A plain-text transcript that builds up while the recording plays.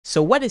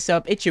So what is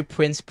up, it's your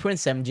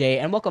PrinceMJ,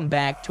 and welcome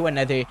back to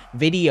another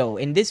video.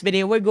 In this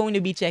video, we're going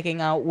to be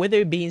checking out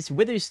Witherbean's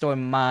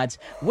Witherstorm mods,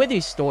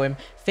 Witherstorm,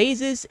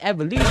 phases,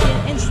 evolution,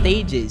 and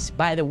stages.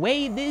 By the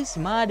way, this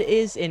mod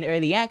is in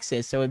early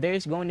access, so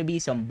there's going to be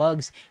some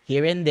bugs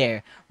here and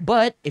there.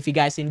 But if you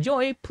guys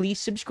enjoy, please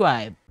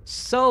subscribe.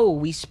 So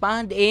we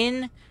spawned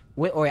in,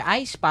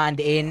 I spawned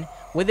in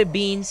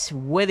Witherbean's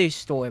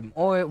Witherstorm,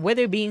 or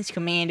Witherbean's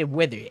Command of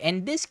Wither.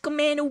 And this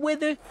Command of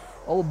Wither,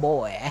 oh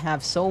boy, I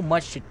have so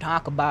much to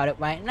talk about it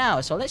right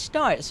now. So let's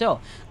start. So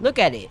look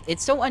at it.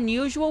 It's so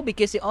unusual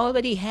because it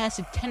already has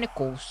the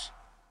tentacles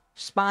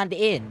spawned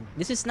in.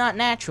 This is not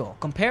natural.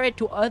 Compare it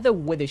to other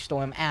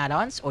Witherstorm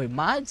add-ons or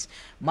mods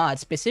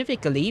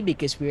specifically,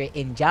 because we're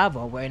in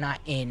Java, we're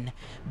not in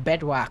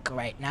Bedrock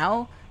right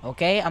now.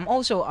 Okay, I'm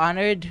also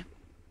honored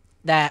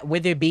that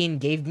Witherbean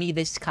gave me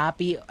this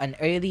copy, an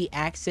early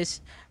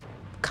access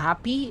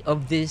copy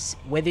of this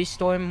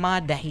Witherstorm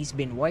mod that he's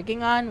been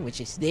working on,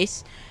 which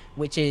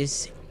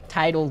is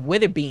titled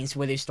Witherbean's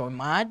Witherstorm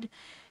mod.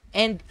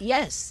 And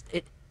yes,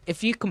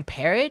 if you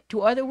compare it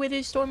to other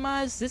Witherstorm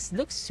mods, this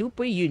looks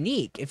super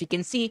unique. If you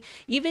can see,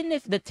 even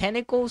if the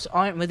tentacles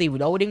aren't really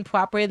loading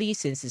properly,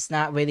 since it's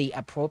not really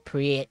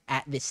appropriate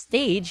at this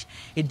stage,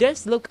 it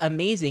does look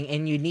amazing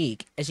and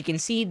unique. As you can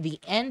see, the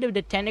end of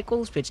the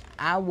tentacles, which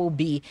I will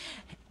be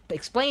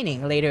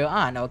explaining later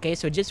on, okay?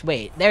 So just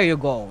wait. There you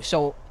go.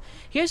 So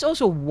here's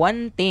also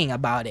one thing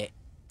about it.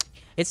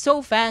 It's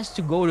so fast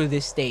to go to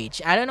this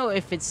stage. I don't know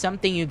if it's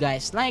something you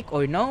guys like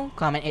or no.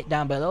 Comment it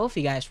down below if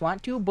you guys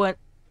want to, but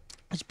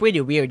it's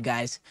pretty weird,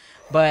 guys.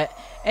 But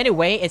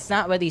anyway, it's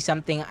not really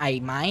something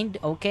I mind,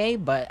 okay?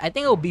 But I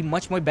think it'll be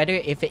much more better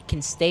if it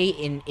can stay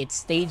in its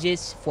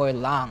stages for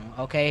long,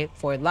 okay?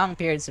 For long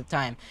periods of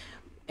time.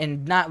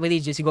 And not really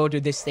just go to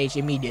this stage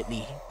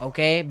immediately,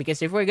 okay?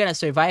 Because if we're gonna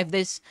survive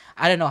this,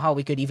 I don't know how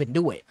we could even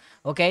do it,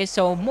 okay?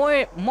 So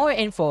more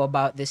info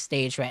about this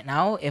stage right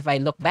now. If I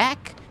look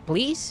back,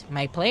 please,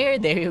 my player,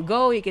 there you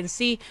go. You can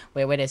see,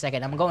 wait a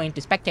second, I'm going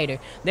to spectator.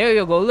 There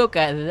you go, look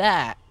at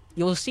that.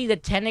 You'll see the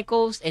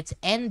tentacles, its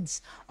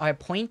ends are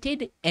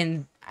pointed,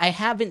 and I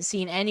haven't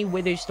seen any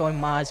Witherstorm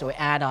mods or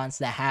add-ons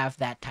that have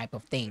that type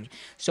of thing.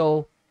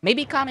 So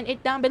maybe comment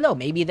it down below.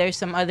 Maybe there's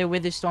some other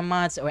Witherstorm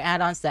mods or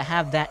add-ons that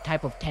have that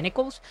type of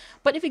tentacles.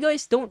 But if you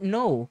guys don't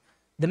know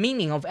the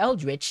meaning of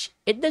Eldritch,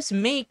 it does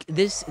make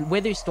this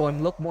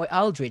Witherstorm look more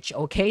Eldritch,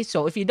 okay?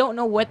 So if you don't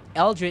know what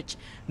Eldritch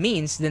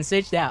means, then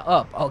search that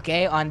up,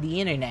 okay? On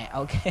the internet,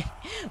 okay?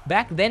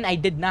 Back then, I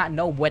did not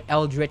know what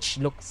Eldritch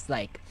looks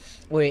like,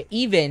 or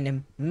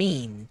even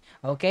mean,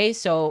 okay?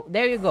 So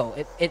there you go.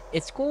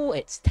 It's cool.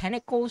 Its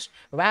tentacles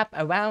wrap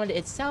around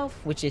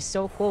itself, which is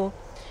so cool.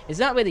 It's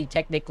not really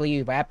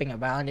technically wrapping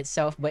around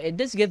itself, but it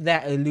does give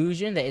that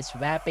illusion that it's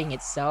wrapping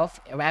itself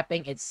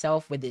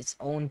with its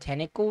own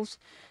tentacles.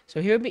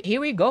 So here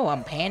we go.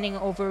 I'm panning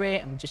over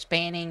it. I'm just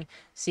panning,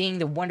 seeing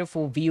the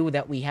wonderful view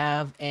that we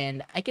have,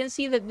 and I can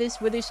see that this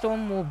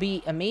Witherstorm will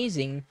be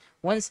amazing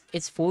once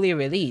it's fully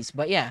released.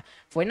 But yeah,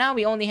 for now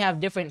we only have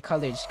different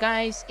colored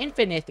skies,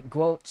 infinite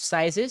growth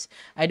sizes.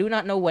 I do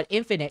not know what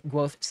infinite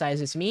growth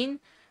sizes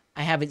mean.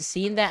 I haven't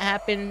seen that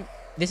happen.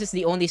 This is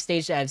the only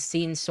stage that I've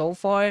seen so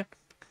far.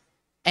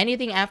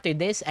 Anything after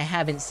this, I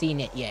haven't seen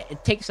it yet.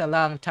 It takes a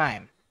long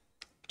time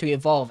to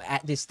evolve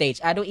at this stage.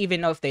 I don't even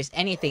know if there's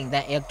anything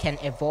that it can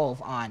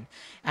evolve on.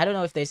 I don't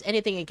know if there's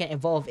anything it can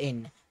evolve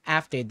in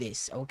after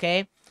this,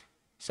 okay?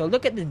 So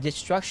look at the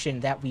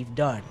destruction that we've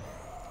done.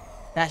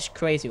 That's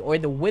crazy. Or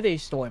the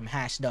Witherstorm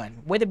has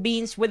done.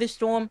 Witherbean's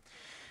Witherstorm.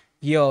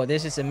 Yo,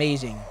 this is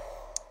amazing.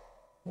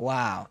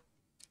 Wow.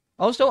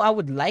 Also, I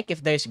would like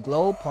if there's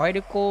glow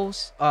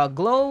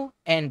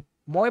and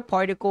more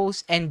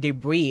particles and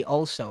debris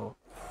also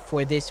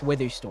for this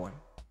Witherstorm.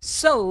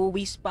 So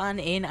we spawn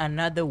in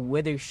another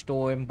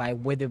Witherstorm by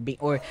Witherbean,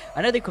 or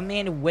another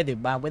Command of Wither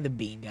by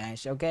Witherbean,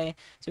 guys, okay?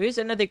 So here's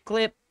another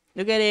clip.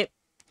 Look at it.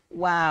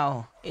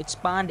 Wow, it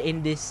spawned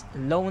in this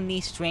lonely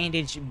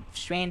stranded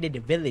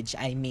village,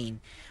 I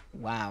mean.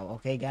 Wow,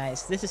 okay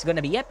guys, this is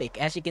gonna be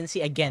epic. As you can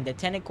see, again, the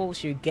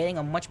tentacles, you're getting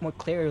a much more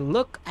clearer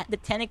look at the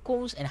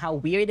tentacles and how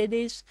weird it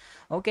is.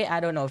 Okay, I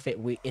don't know if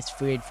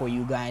it's weird for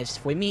you guys.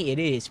 For me, it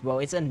is, bro.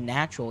 It's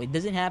unnatural. It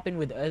doesn't happen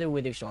with other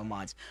Witherstorm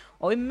mods.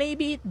 Or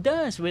maybe it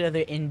does with other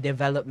in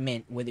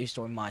development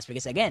Witherstorm mods.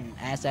 Because again,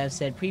 as I've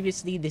said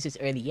previously, this is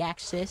early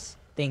access.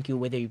 Thank you,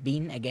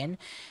 Witherbean, again.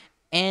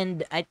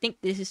 And I think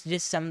this is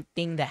just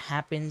something that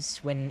happens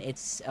when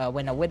it's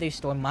when a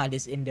Witherstorm mod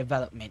is in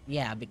development.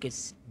 Yeah,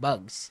 because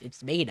bugs.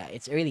 It's beta.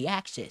 It's early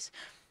access.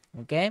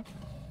 Okay?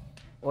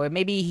 Or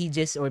maybe he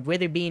just, or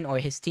Witherbean or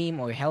his team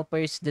or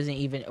helpers doesn't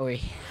even, or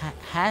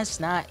has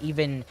not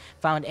even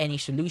found any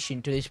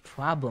solution to this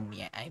problem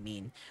yet, I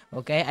mean.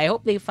 Okay? I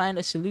hope they find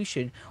a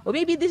solution. Or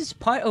maybe this is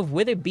part of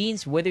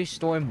Witherbean's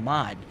Witherstorm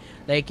mod.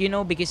 Like, you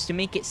know, because to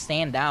make it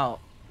stand out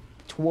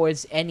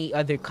towards any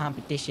other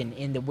competition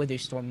in the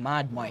Witherstorm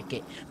mod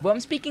market. But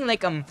I'm speaking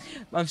like I'm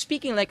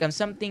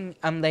something,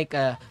 I'm like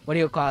what do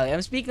you call it?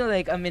 I'm speaking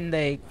like I'm in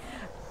like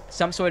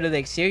some sort of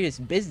like serious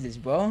business,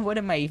 bro. What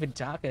am I even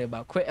talking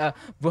about?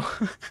 Bro.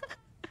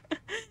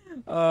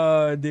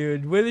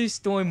 Dude,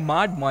 Witherstorm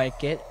mod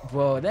market,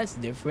 bro. That's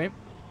different.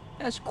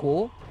 That's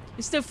cool.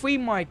 It's the free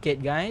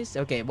market, guys.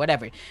 Okay,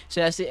 whatever.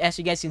 So as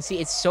you guys can see,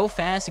 it's so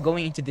fast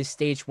going into this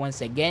stage once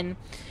again.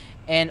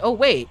 And oh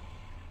wait,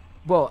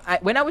 bro.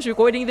 When I was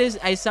recording this,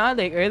 I saw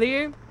like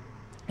earlier.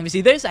 Let me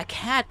see. There's a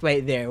cat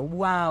right there.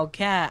 Wow,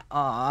 cat.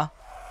 Aw.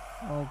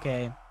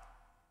 Okay.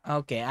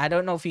 Okay. I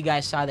don't know if you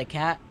guys saw the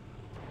cat,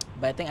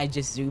 but I think I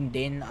just zoomed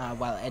in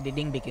while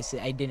editing because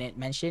I didn't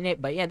mention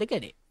it. But yeah, look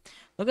at it.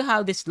 Look at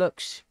how this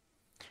looks.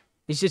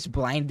 It's just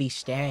blindly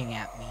staring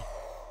at me.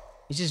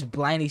 It's just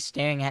blindly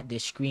staring at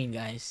this screen,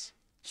 guys.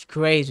 It's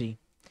crazy.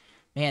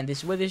 Man,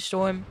 this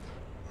Witherstorm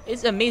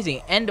is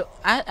amazing. And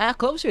at a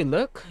closer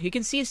look, you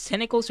can see its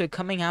tentacles are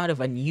coming out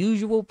of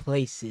unusual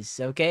places,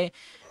 okay?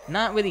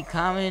 Not really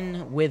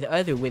common with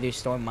other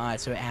Witherstorm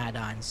mods or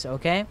add-ons,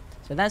 okay?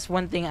 So that's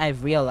one thing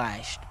I've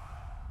realized.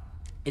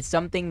 It's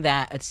something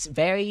that it's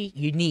very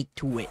unique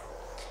to it.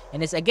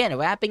 And it's, again,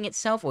 wrapping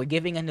itself or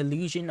giving an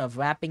illusion of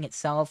wrapping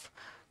itself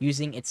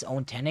using its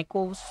own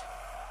tentacles.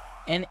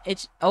 And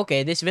it's,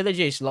 okay, this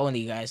villager is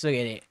lonely, guys. Look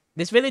at it.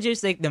 This villager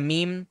is like the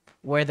meme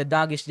where the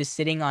dog is just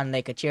sitting on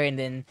like a chair and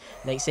then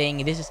like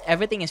saying,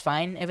 everything is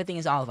fine, everything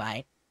is all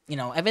right. You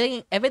know,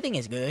 everything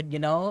is good, you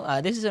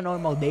know. This is a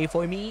normal day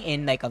for me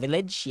in like a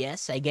village.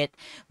 Yes, I get,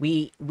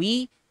 we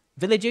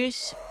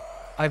villagers,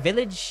 our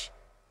village,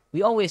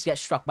 we always get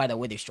struck by the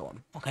Witherstorm,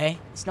 okay?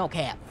 It's no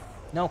cap.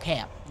 No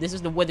cap. This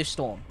is the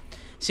Witherstorm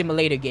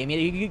simulator game.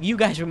 You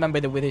guys remember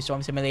the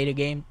Witherstorm simulator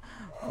game?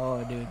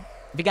 Oh, dude.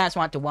 If you guys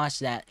want to watch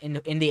that,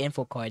 in the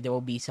info card, there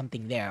will be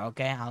something there,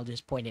 okay? I'll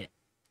just point it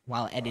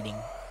while editing.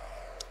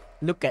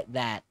 Look at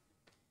that.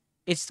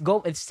 Its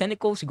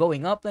tentacles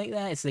going up like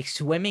that. It's like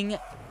swimming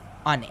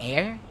on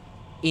air.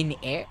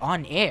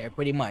 On air,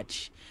 pretty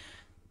much.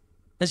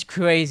 That's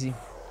crazy.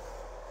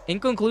 In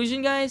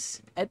conclusion,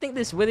 guys, I think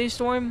this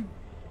Witherstorm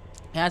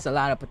has a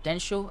lot of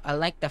potential. I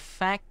like the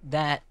fact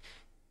that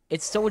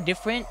it's so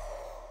different.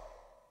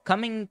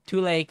 Coming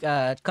to like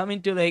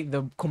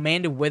the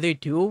Commander Wither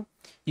 2,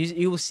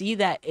 you will see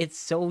that it's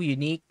so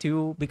unique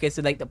too, because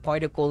of like the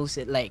particles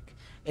it like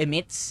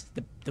emits,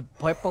 the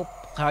purple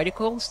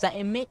particles that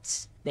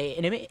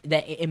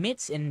it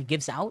emits and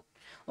gives out.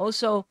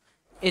 Also,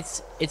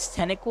 it's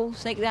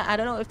tentacles like that. I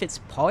don't know if it's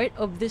part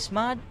of this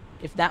mod,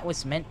 if that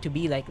was meant to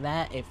be like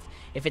that,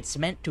 if it's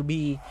meant to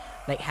be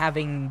like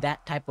having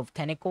that type of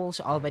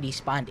tentacles already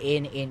spawned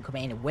in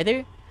Commander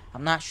Wither.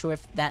 I'm not sure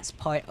if that's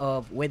part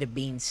of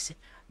Witherbean's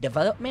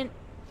development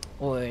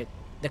or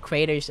the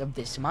creators of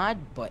this mod,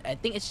 but I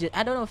think it's just,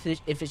 I don't know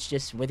if it's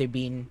just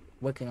Witherbean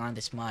working on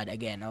this mod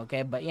again,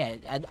 okay? But yeah,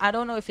 I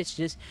don't know if it's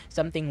just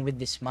something with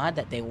this mod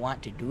that they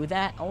want to do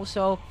that.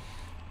 Also,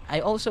 I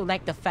also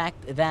like the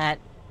fact that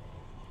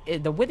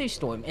the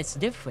Witherstorm, it's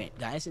different,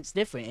 guys. It's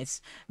different.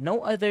 It's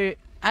no other,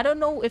 I don't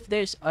know if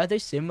there's other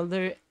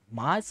similar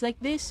mods like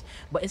this,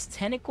 but its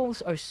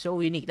tentacles are so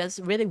unique. That's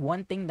really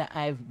one thing that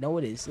I've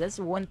noticed. That's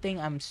one thing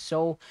I'm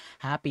so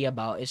happy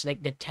about. It's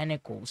like the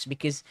tentacles,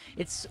 because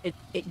it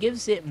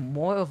gives it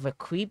more of a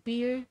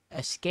creepier, a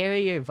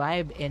scarier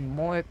vibe, and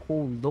more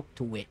cool look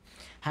to it.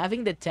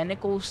 Having the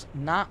tentacles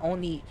not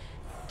only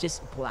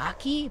just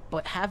blocky,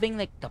 but having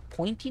like the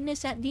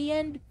pointiness at the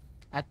end,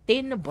 a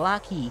thin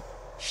blocky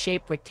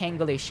shape,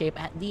 rectangular shape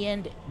at the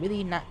end,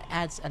 really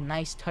adds a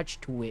nice touch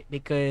to it,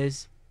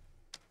 because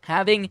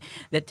having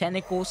the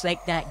tentacles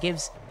like that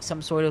gives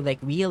some sort of like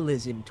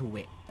realism to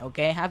it,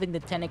 okay? Having the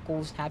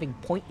tentacles, having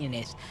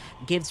pointiness,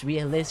 gives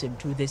realism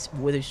to this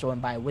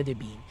Witherstorm by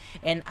Witherbean.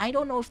 And I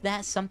don't know if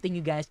that's something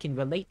you guys can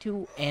relate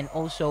to and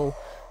also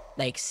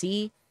like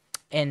see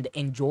and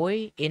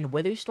enjoy in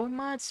Witherstorm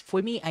mods.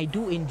 For me, I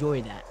do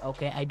enjoy that,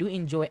 okay? I do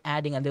enjoy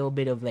adding a little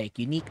bit of like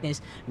uniqueness,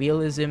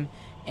 realism,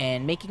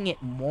 and making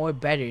it more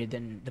better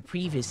than the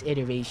previous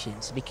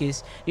iterations,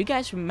 because you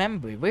guys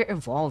remember, we're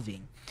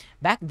evolving.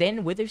 Back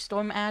then,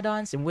 Witherstorm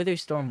add-ons and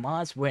Witherstorm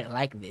mods weren't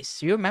like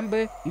this. You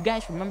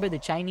guys remember the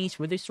Chinese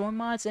Witherstorm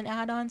mods and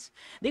add-ons?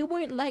 They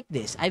weren't like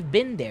this. I've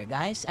been there,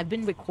 guys. I've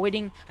been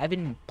playing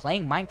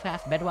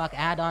Minecraft Bedrock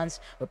add-ons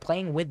or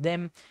playing with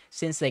them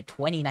since like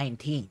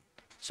 2019.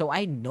 So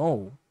I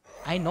know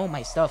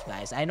my stuff,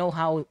 guys. I know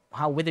how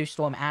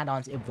Witherstorm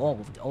add-ons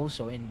evolved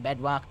also in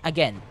Bedrock.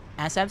 Again,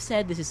 as I've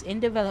said, this is in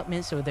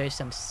development, so there's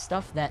some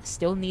stuff that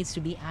still needs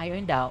to be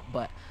ironed out,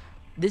 but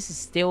this is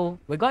still,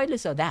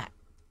 regardless of that,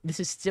 this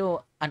is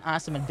still an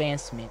awesome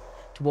advancement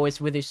towards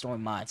Witherstorm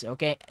mods,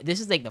 okay? This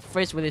is like the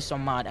first Witherstorm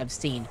mod I've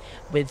seen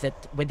with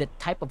the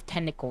type of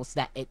tentacles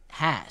that it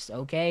has,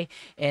 okay?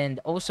 And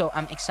also,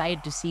 I'm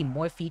excited to see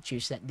more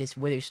features that this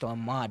Witherstorm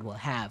mod will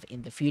have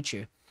in the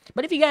future.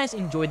 But if you guys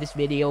enjoyed this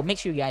video, make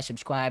sure you guys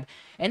subscribe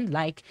and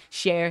like,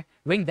 share,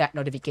 ring that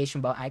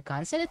notification bell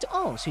icon, set it to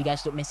all so you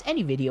guys don't miss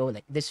any video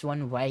like this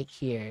one right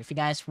here. If you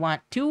guys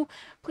want to,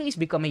 please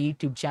become a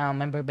YouTube channel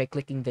member by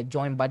clicking the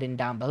join button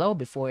down below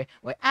before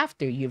or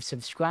after you've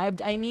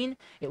subscribed. I mean,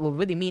 it will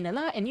really mean a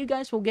lot, and you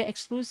guys will get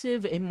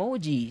exclusive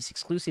emojis,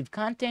 exclusive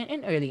content,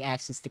 and early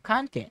access to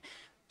content.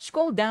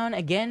 scroll down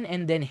again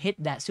and then hit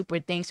that super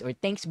thanks or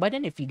thanks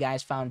button if you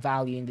guys found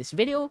value in this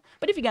video.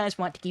 But if you guys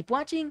want to keep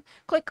watching,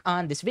 click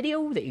on this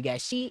video that you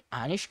guys see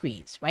on your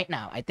screens right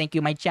now. I thank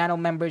you, my channel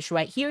members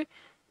right here.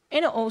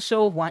 And I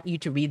also want you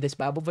to read this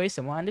Bible verse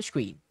on the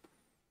screen.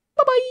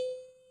 Bye-bye!